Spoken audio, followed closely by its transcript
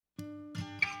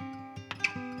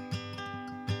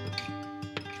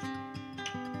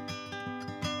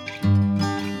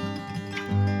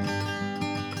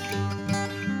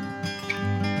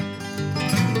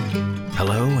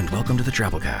Hello and welcome to the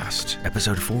Drabblecast,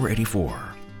 episode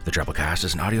 484. The Drabblecast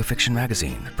is an audio fiction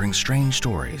magazine that brings strange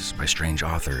stories by strange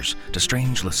authors to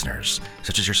strange listeners,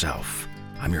 such as yourself.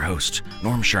 I'm your host,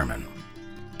 Norm Sherman.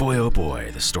 Boy oh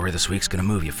boy, the story this week's gonna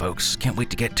move you folks. Can't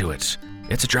wait to get to it.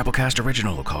 It's a Drabblecast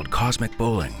original called Cosmic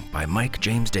Bowling by Mike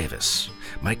James Davis.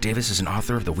 Mike Davis is an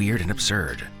author of the weird and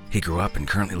absurd. He grew up and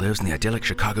currently lives in the idyllic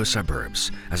Chicago suburbs.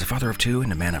 As a father of two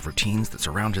and a man of routines that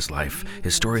surround his life,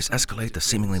 his stories escalate the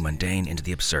seemingly mundane into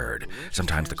the absurd,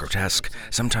 sometimes the grotesque,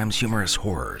 sometimes humorous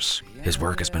horrors. His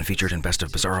work has been featured in Best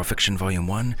of Bizarro Fiction Volume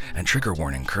 1 and Trigger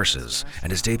Warning Curses,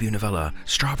 and his debut novella,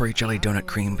 Strawberry Jelly Donut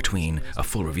Cream Between, a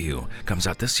full review, comes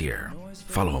out this year.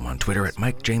 Follow him on Twitter at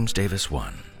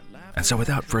MikeJamesDavis1. And so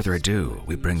without further ado,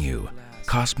 we bring you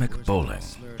Cosmic Bowling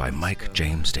by Mike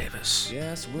James Davis.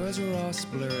 Yes, words were all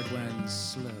blurred when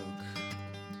sloke.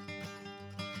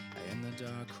 In the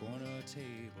dark corner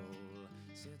table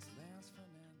sits Lance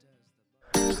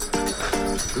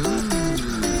Fernandez.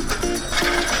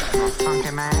 I'm a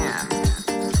funky man.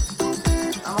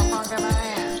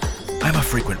 I'm a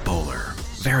frequent bowler.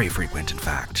 Very frequent, in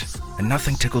fact. And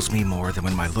nothing tickles me more than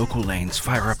when my local lanes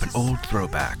fire up an old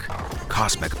throwback,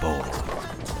 Cosmic Bowl.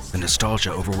 The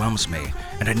nostalgia overwhelms me,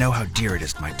 and I know how dear it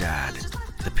is to my dad.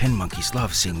 The pin monkeys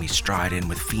love seeing me stride in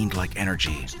with fiend-like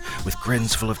energy. With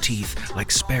grins full of teeth,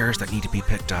 like spares that need to be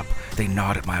picked up, they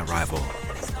nod at my arrival.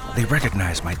 They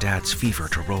recognize my dad's fever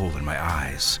to roll in my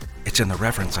eyes. It's in the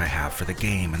reverence I have for the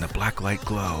game and the blacklight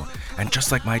glow, and just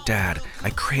like my dad, I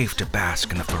crave to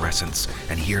bask in the fluorescence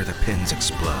and hear the pins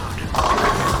explode.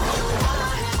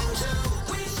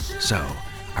 So,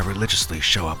 I religiously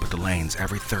show up at the lanes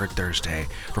every third Thursday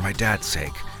for my dad's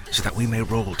sake, so that we may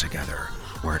roll together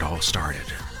where it all started.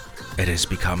 It has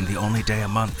become the only day a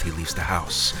month he leaves the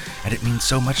house, and it means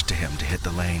so much to him to hit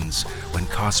the lanes when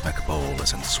Cosmic Bowl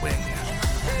is in swing.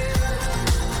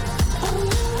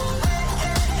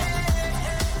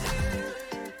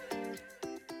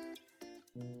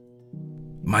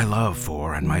 My love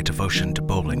for and my devotion to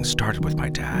bowling started with my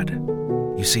dad.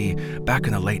 You see, back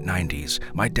in the late 90s,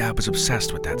 my dad was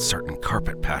obsessed with that certain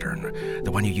carpet pattern,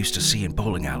 the one you used to see in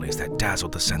bowling alleys that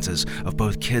dazzled the senses of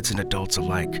both kids and adults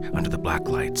alike under the black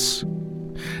lights.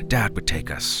 Dad would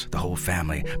take us, the whole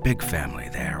family, big family,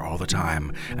 there all the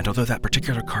time, and although that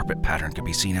particular carpet pattern could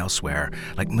be seen elsewhere,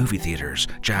 like movie theaters,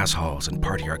 jazz halls, and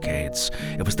party arcades,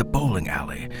 it was the bowling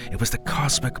alley, it was the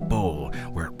Cosmic Bowl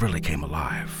where it really came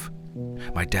alive.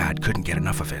 My dad couldn't get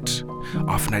enough of it.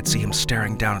 Often I'd see him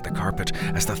staring down at the carpet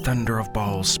as the thunder of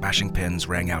balls smashing pins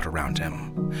rang out around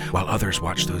him, while others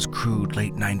watched those crude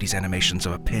late 90s animations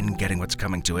of a pin getting what's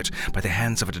coming to it by the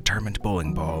hands of a determined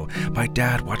bowling ball. My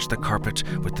dad watched the carpet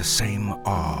with the same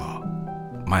awe.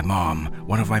 My mom,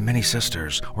 one of my many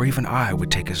sisters, or even I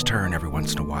would take his turn every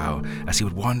once in a while as he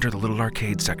would wander the little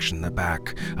arcade section in the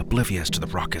back, oblivious to the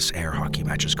raucous air hockey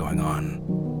matches going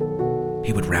on.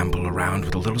 He would ramble around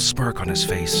with a little smirk on his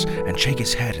face and shake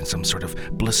his head in some sort of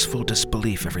blissful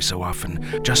disbelief every so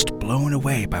often, just blown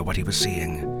away by what he was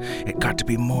seeing. It got to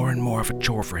be more and more of a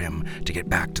chore for him to get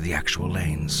back to the actual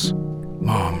lanes.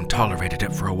 Mom tolerated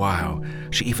it for a while.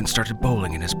 She even started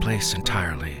bowling in his place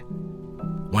entirely.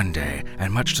 One day,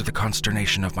 and much to the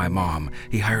consternation of my mom,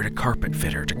 he hired a carpet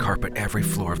fitter to carpet every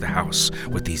floor of the house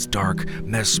with these dark,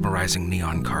 mesmerizing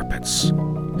neon carpets.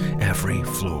 Every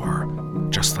floor.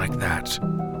 Just like that.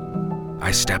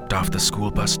 I stepped off the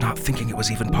school bus not thinking it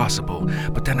was even possible,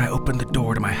 but then I opened the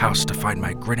door to my house to find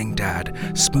my grinning dad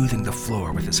smoothing the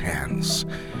floor with his hands.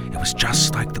 It was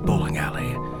just like the bowling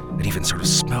alley. It even sort of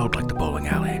smelled like the bowling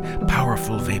alley,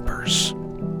 powerful vapors.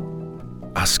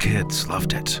 Us kids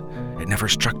loved it. It never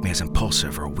struck me as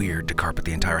impulsive or weird to carpet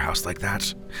the entire house like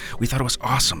that. We thought it was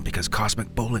awesome because Cosmic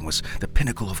Bowling was the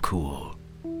pinnacle of cool.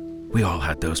 We all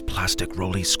had those plastic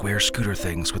rolly square scooter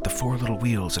things with the 4 little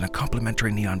wheels in a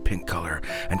complimentary neon pink color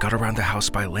and got around the house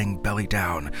by laying belly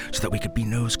down so that we could be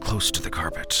nose close to the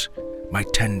carpet. My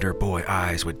tender boy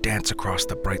eyes would dance across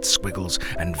the bright squiggles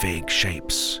and vague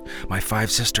shapes. My 5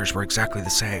 sisters were exactly the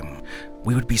same.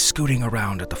 We would be scooting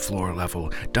around at the floor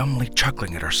level, dumbly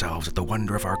chuckling at ourselves at the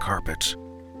wonder of our carpet.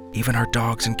 Even our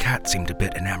dogs and cats seemed a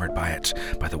bit enamored by it,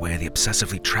 by the way they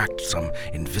obsessively tracked some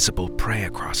invisible prey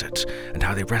across it, and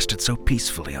how they rested so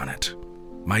peacefully on it.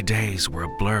 My days were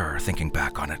a blur thinking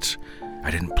back on it.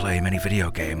 I didn't play many video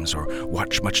games or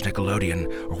watch much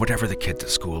Nickelodeon or whatever the kids at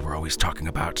school were always talking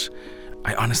about.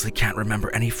 I honestly can't remember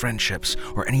any friendships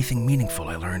or anything meaningful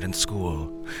I learned in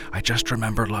school. I just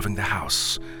remember loving the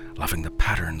house, loving the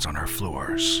patterns on our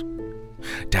floors.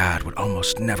 Dad would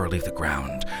almost never leave the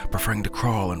ground, preferring to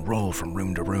crawl and roll from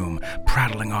room to room,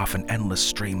 prattling off an endless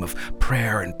stream of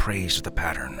prayer and praise to the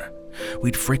pattern.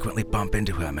 We'd frequently bump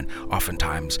into him, and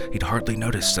oftentimes he'd hardly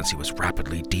notice since he was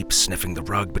rapidly deep sniffing the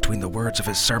rug between the words of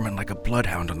his sermon like a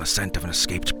bloodhound on the scent of an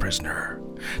escaped prisoner.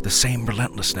 The same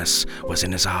relentlessness was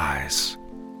in his eyes.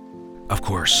 Of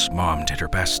course, Mom did her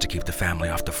best to keep the family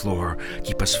off the floor,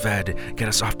 keep us fed, get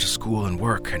us off to school and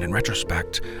work, and in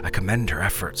retrospect, I commend her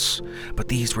efforts. But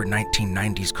these were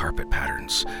 1990s carpet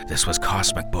patterns. This was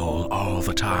Cosmic Bowl all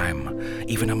the time.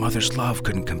 Even a mother's love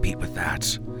couldn't compete with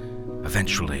that.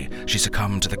 Eventually, she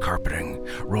succumbed to the carpeting,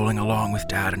 rolling along with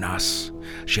Dad and us.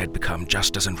 She had become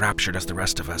just as enraptured as the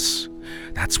rest of us.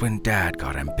 That's when Dad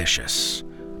got ambitious.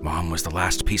 Mom was the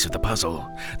last piece of the puzzle.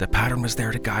 The pattern was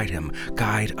there to guide him,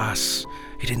 guide us.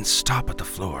 He didn't stop at the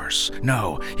floors.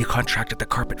 No, he contracted the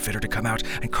carpet fitter to come out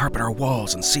and carpet our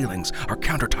walls and ceilings, our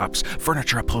countertops,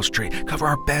 furniture upholstery, cover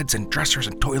our beds and dressers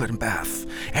and toilet and bath.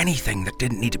 Anything that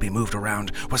didn't need to be moved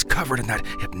around was covered in that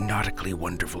hypnotically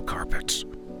wonderful carpet.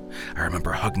 I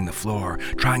remember hugging the floor,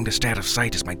 trying to stay out of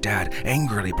sight as my dad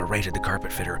angrily berated the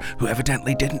carpet fitter, who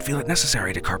evidently didn't feel it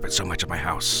necessary to carpet so much of my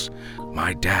house.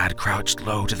 My dad crouched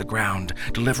low to the ground,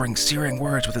 delivering searing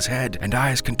words with his head and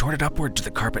eyes contorted upward to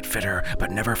the carpet fitter,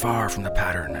 but never far from the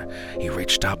pattern. He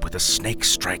reached up with a snake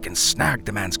strike and snagged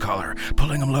the man's collar,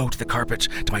 pulling him low to the carpet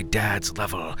to my dad's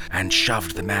level, and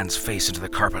shoved the man's face into the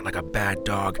carpet like a bad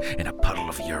dog in a puddle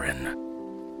of urine.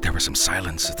 There was some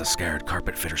silence as the scared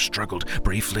carpet fitter struggled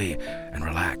briefly and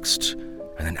relaxed,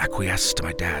 and then acquiesced to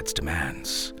my dad's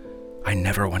demands. I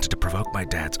never wanted to provoke my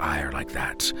dad's ire like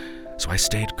that, so I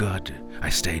stayed good. I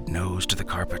stayed nose to the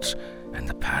carpet and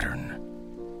the pattern.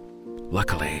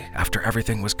 Luckily, after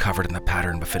everything was covered in the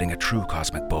pattern befitting a true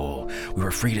cosmic bowl, we were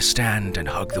free to stand and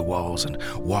hug the walls and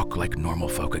walk like normal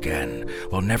folk again,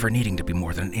 while never needing to be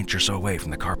more than an inch or so away from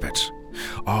the carpet.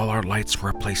 All our lights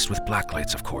were replaced with black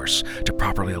lights, of course, to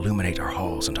properly illuminate our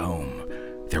halls and home.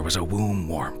 There was a womb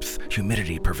warmth,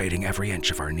 humidity pervading every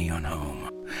inch of our neon home.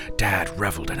 Dad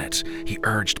reveled in it. He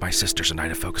urged my sisters and I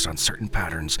to focus on certain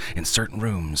patterns in certain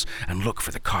rooms and look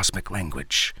for the cosmic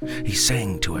language. He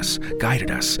sang to us,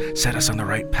 guided us, set us on the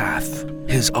right path.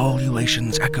 His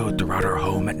ululations echoed throughout our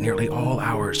home at nearly all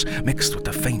hours, mixed with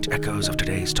the faint echoes of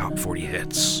today's top 40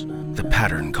 hits. The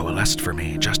pattern coalesced for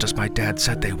me just as my dad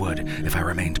said they would if I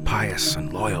remained pious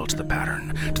and loyal to the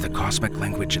pattern, to the cosmic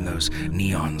language in those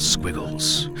neon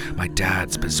squiggles. My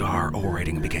dad's bizarre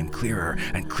orating became clearer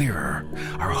and clearer.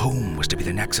 Our home was to be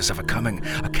the nexus of a coming,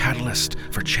 a catalyst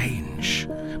for change.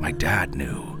 My dad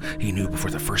knew. He knew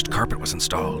before the first carpet was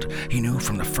installed. He knew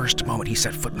from the first moment he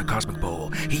set foot in the cosmic bowl.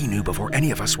 He knew before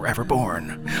any of us were ever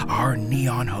born. Our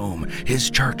neon home, his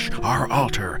church, our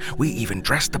altar. We even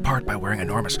dressed the part by wearing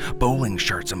enormous bowling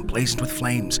shirts emblazoned with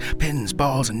flames, pins,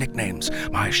 balls, and nicknames.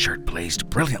 My shirt blazed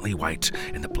brilliantly white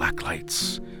in the black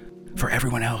lights. For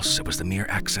everyone else, it was the mere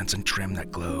accents and trim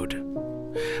that glowed.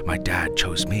 My dad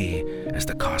chose me as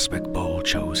the cosmic bowl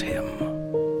chose him.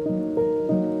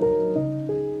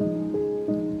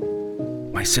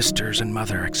 My sisters and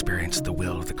mother experienced the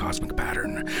will of the cosmic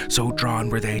pattern. So drawn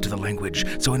were they to the language,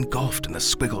 so engulfed in the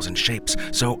squiggles and shapes,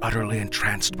 so utterly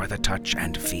entranced by the touch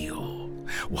and feel.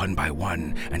 One by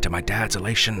one, and to my dad's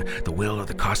elation, the will of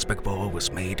the cosmic bowl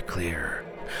was made clear.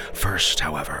 First,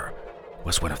 however,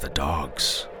 was one of the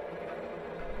dogs.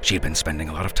 She had been spending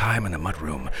a lot of time in the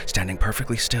mudroom, standing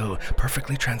perfectly still,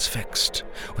 perfectly transfixed.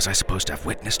 Was I supposed to have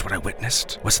witnessed what I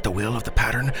witnessed? Was it the will of the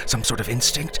pattern, some sort of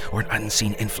instinct, or an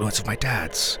unseen influence of my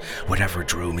dad's? Whatever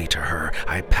drew me to her,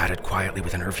 I padded quietly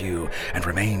within her view and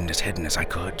remained as hidden as I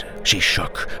could. She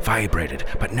shook, vibrated,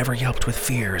 but never yelped with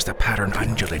fear as the pattern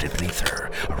undulated beneath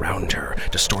her, around her,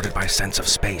 distorted by sense of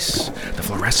space. The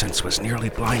fluorescence was nearly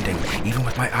blinding, even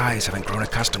with my eyes having grown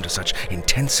accustomed to such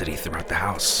intensity throughout the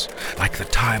house. Like the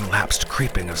time-lapsed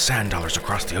creeping of sand dollars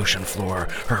across the ocean floor,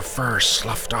 her fur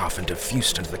sloughed off and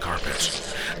diffused into the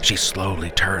carpet. She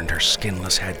slowly turned her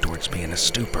skinless head towards me in a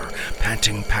stupor,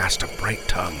 panting past a bright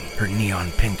tongue. Her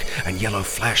neon pink and yellow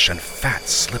flesh and fat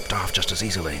slipped off just as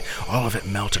easily. All of it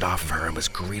melted off of her and was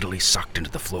greedily sucked into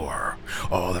the floor.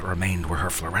 All that remained were her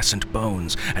fluorescent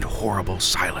bones and horrible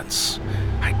silence.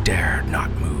 I dared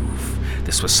not move.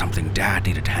 This was something Dad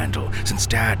needed to handle, since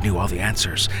Dad knew all the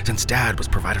answers, since Dad was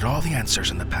provided all the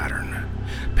answers in the pattern.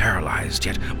 Paralyzed,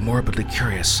 yet morbidly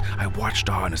curious, I watched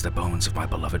on as the bones of my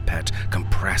beloved pet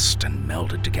compressed and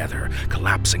melded together,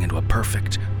 collapsing into a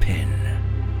perfect pin.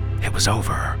 It was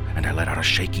over, and I let out a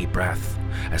shaky breath.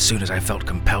 As soon as I felt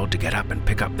compelled to get up and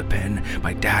pick up the pin,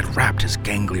 my dad wrapped his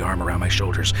gangly arm around my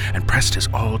shoulders and pressed his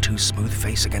all-too-smooth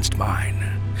face against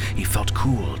mine. He felt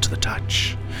cool to the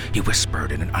touch. He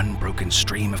whispered in an unbroken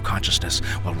stream of consciousness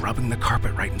while rubbing the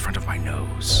carpet right in front of my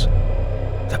nose.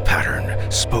 The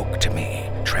pattern spoke to me,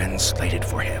 translated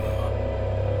for him.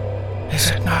 Is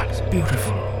it not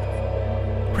beautiful?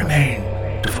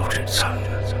 Remain, devoted son.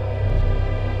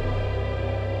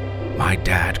 My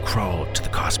dad crawled to the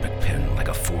cosmic pin like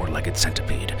a four-legged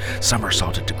centipede,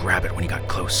 somersaulted to grab it when he got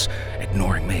close.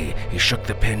 Ignoring me, he shook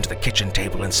the pin to the kitchen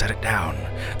table and set it down.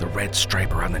 The red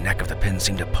stripe around the neck of the pin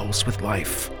seemed to pulse with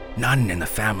life. None in the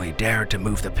family dared to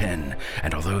move the pin,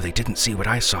 and although they didn't see what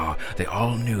I saw, they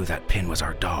all knew that pin was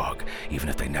our dog, even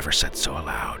if they never said so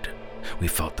aloud. We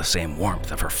felt the same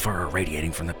warmth of her fur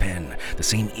radiating from the pin, the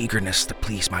same eagerness to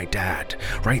please my dad.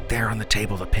 Right there on the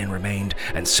table the pin remained,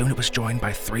 and soon it was joined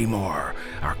by 3 more.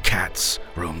 Our cats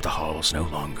roamed the halls no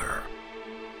longer.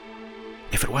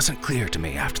 If it wasn't clear to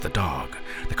me after the dog,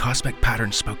 the cosmic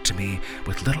pattern spoke to me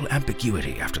with little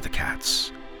ambiguity after the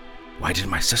cats. Why did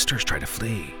my sisters try to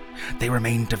flee? They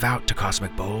remained devout to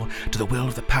Cosmic Bowl, to the will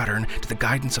of the pattern, to the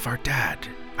guidance of our dad.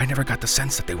 I never got the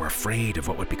sense that they were afraid of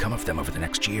what would become of them over the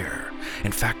next year.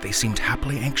 In fact, they seemed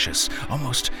happily anxious,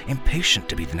 almost impatient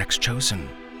to be the next chosen.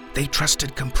 They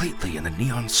trusted completely in the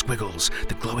neon squiggles,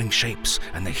 the glowing shapes,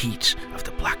 and the heat of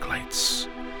the black lights.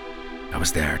 I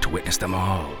was there to witness them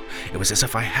all. It was as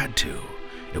if I had to.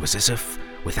 It was as if,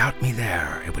 without me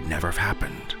there, it would never have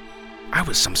happened. I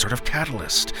was some sort of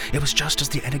catalyst. It was just as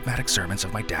the enigmatic sermons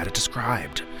of my dad had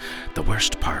described. The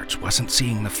worst part wasn't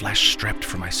seeing the flesh stripped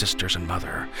from my sisters and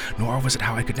mother, nor was it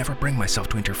how I could never bring myself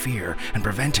to interfere and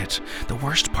prevent it. The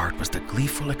worst part was the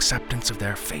gleeful acceptance of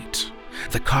their fate.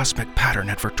 The cosmic pattern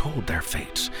had foretold their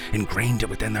fate, ingrained it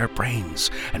within their brains,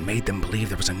 and made them believe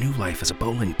there was a new life as a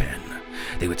bowling pin.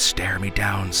 They would stare me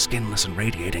down, skinless and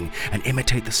radiating, and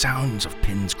imitate the sounds of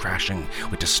pins crashing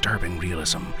with disturbing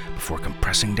realism before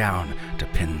compressing down to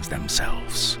pins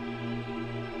themselves.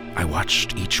 I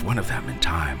watched each one of them in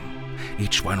time.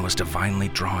 Each one was divinely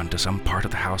drawn to some part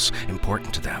of the house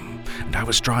important to them, and I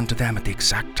was drawn to them at the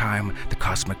exact time the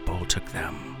cosmic bowl took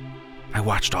them. I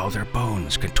watched all their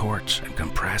bones contort and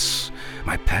compress,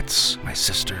 my pets, my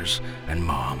sisters, and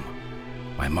Mom.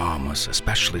 My mom was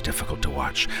especially difficult to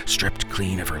watch, stripped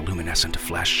clean of her luminescent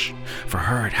flesh. For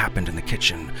her, it happened in the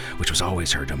kitchen, which was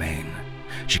always her domain.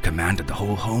 She commanded the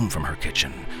whole home from her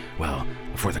kitchen, well,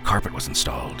 before the carpet was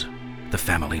installed. The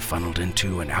family funneled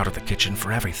into and out of the kitchen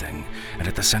for everything, and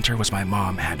at the center was my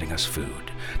mom handing us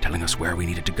food, telling us where we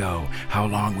needed to go, how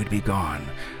long we'd be gone.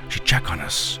 She'd check on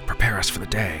us, prepare us for the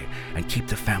day, and keep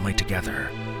the family together.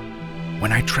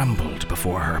 When I trembled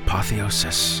before her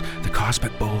apotheosis, the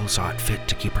cosmic bowl saw it fit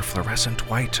to keep her fluorescent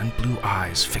white and blue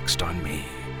eyes fixed on me.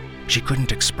 She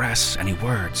couldn't express any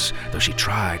words, though she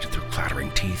tried through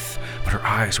clattering teeth, but her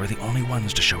eyes were the only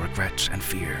ones to show regret and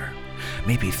fear.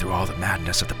 Maybe through all the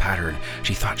madness of the pattern,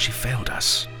 she thought she failed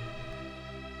us.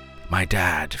 My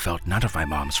dad felt none of my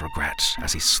mom's regret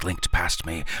as he slinked past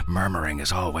me, murmuring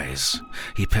as always.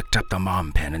 He picked up the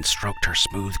mom pin and stroked her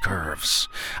smooth curves.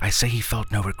 I say he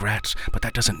felt no regret, but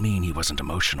that doesn't mean he wasn't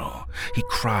emotional. He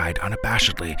cried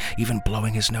unabashedly, even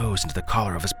blowing his nose into the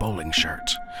collar of his bowling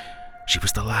shirt. She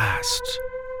was the last.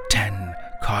 10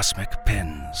 cosmic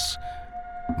pins.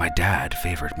 My dad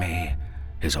favored me,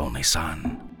 his only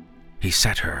son. He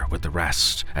set her with the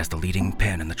rest as the leading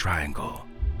pin in the triangle.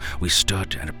 We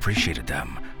stood and appreciated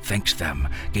them, thanked them,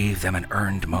 gave them an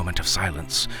earned moment of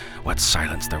silence. What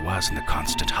silence there was in the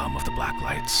constant hum of the black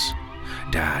lights.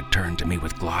 Dad turned to me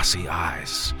with glossy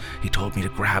eyes. He told me to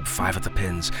grab 5 of the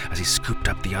pins as he scooped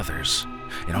up the others.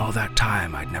 In all that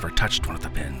time, I'd never touched one of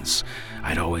the pins.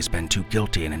 I'd always been too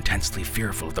guilty and intensely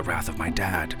fearful of the wrath of my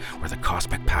dad or the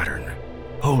cosmic pattern.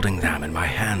 Holding them in my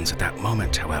hands at that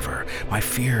moment, however, my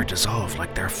fear dissolved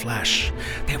like their flesh.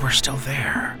 They were still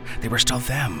there. They were still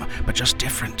them, but just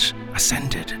different,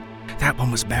 ascended. That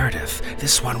one was Meredith,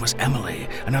 this one was Emily,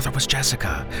 another was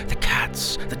Jessica, the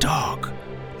cats, the dog,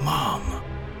 Mom.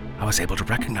 I was able to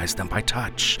recognize them by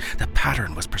touch. The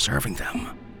pattern was preserving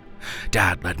them.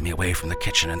 Dad led me away from the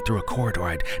kitchen and through a corridor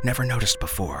I'd never noticed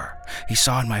before. He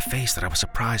saw in my face that I was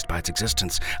surprised by its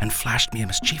existence and flashed me a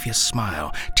mischievous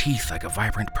smile, teeth like a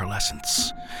vibrant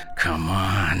pearlescence. "Come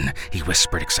on," he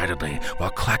whispered excitedly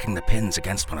while clacking the pins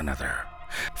against one another.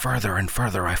 Further and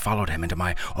further I followed him into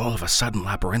my all-of-a-sudden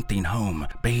labyrinthine home,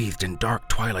 bathed in dark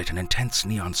twilight and intense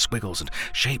neon squiggles and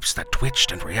shapes that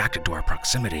twitched and reacted to our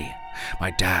proximity.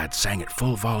 My dad sang at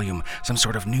full volume some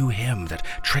sort of new hymn that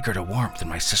triggered a warmth in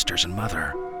my sisters and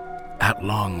mother. At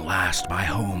long last, my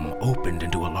home opened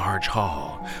into a large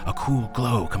hall. A cool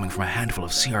glow coming from a handful of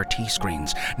CRT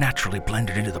screens naturally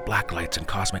blended into the black lights and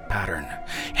cosmic pattern.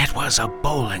 It was a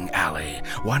bowling alley,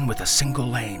 one with a single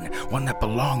lane, one that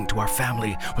belonged to our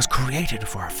family, was created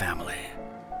for our family.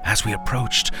 As we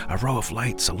approached, a row of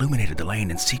lights illuminated the lane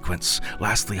in sequence,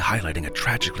 lastly highlighting a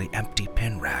tragically empty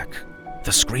pin rack.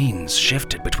 The screens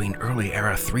shifted between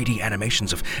early-era 3D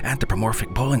animations of anthropomorphic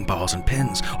bowling balls and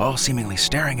pins, all seemingly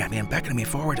staring at me and beckoning me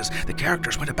forward as the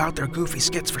characters went about their goofy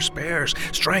skits for spares,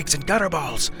 strikes, and gutter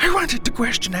balls. I wanted to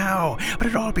question how, but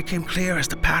it all became clear as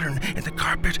the pattern in the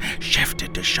carpet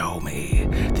shifted to show me.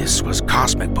 This was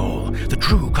Cosmic Bowl, the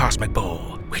true Cosmic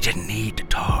Bowl. We didn't need to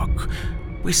talk.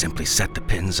 We simply set the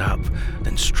pins up,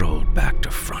 then strolled back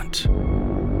to front.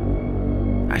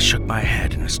 I shook my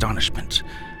head in astonishment.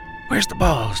 "Where's the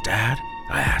balls, Dad?"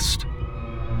 I asked.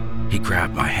 He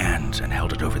grabbed my hand and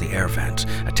held it over the air vent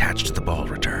attached to the ball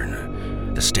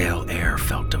return. The stale air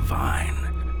felt divine.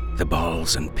 The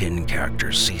balls and pin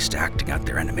characters ceased acting out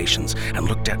their animations and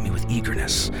looked at me with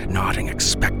eagerness, nodding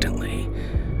expectantly.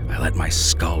 I let my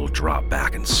skull drop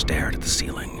back and stared at the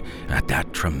ceiling, at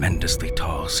that tremendously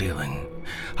tall ceiling.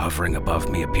 Hovering above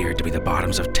me appeared to be the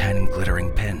bottoms of 10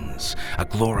 glittering pins, a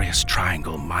glorious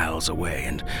triangle miles away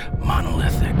and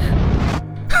monolithic.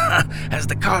 Has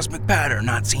the cosmic pattern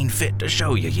not seen fit to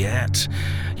show you yet?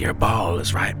 Your ball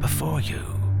is right before you,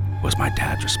 was my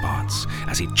dad's response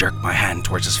as he jerked my hand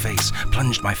towards his face,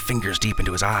 plunged my fingers deep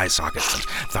into his eye sockets and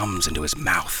thumbs into his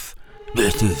mouth.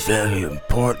 "This is very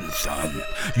important, son.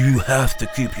 You have to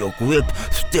keep your grip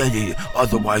steady,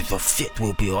 otherwise the fit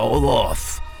will be all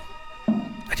off."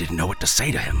 I didn't know what to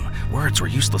say to him. Words were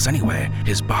useless anyway.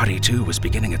 His body, too, was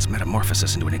beginning its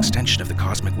metamorphosis into an extension of the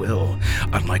cosmic will.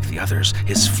 Unlike the others,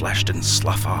 his flesh didn't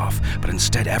slough off, but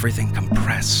instead everything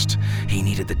compressed. He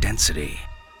needed the density.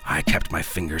 I kept my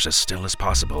fingers as still as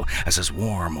possible as his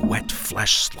warm, wet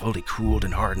flesh slowly cooled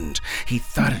and hardened. He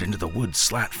thudded into the wood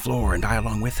slat floor and I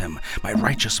along with him, my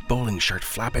righteous bowling shirt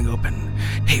flapping open.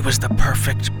 He was the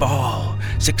perfect ball,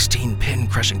 16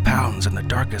 pin-crushing pounds in the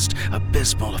darkest,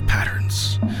 abysmal of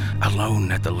patterns.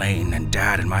 Alone at the lane and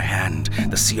Dad in my hand,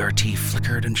 the CRT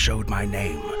flickered and showed my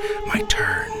name, my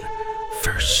turn,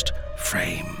 first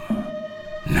frame.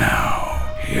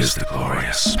 Now, here's the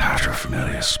glorious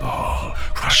paterfamilias ball,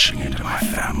 crushing into my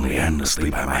family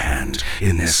endlessly by my hand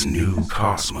in this new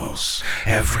cosmos.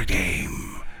 Every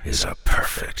game is a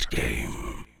perfect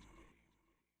game.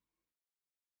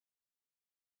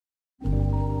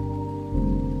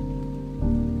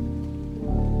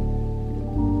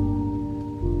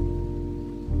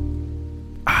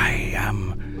 I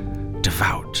am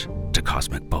devout to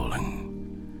cosmic bowling.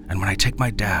 And when I take my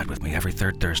dad with me every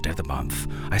third Thursday of the month,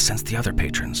 I sense the other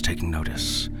patrons taking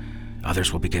notice.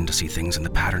 Others will begin to see things in the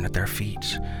pattern at their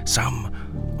feet. Some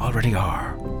already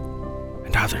are.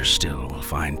 And others still will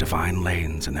find divine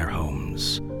lanes in their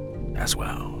homes as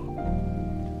well.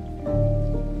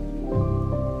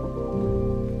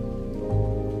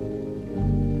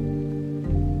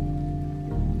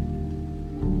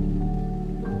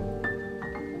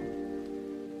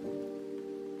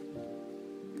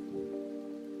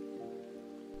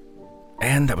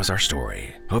 And that was our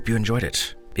story. Hope you enjoyed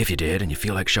it. If you did and you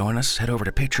feel like showing us, head over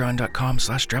to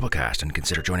patreon.com/Drabblecast and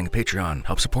consider joining the Patreon.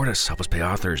 Help support us, help us pay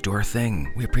authors, do our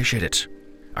thing. We appreciate it.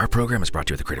 Our program is brought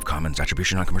to you with a Creative Commons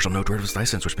Attribution Non-Commercial No Derivatives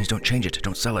license, which means don't change it,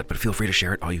 don't sell it, but feel free to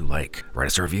share it all you like. Write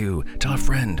us a review, tell a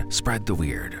friend, spread the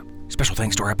weird. Special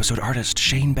thanks to our episode artist,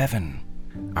 Shane Bevan.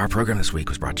 Our program this week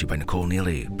was brought to you by Nicole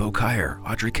Neely, Bo Kyer,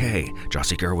 Audrey Kay,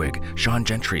 Jossie Gerwig, Sean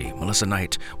Gentry, Melissa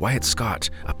Knight, Wyatt Scott,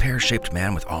 a pear-shaped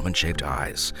man with almond-shaped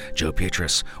eyes, Joe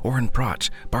Pietras, Oren Pratt,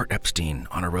 Bart Epstein,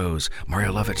 Anna Rose,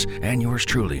 Mario Lovett, and yours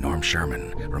truly, Norm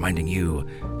Sherman, reminding you,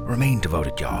 remain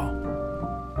devoted, y'all.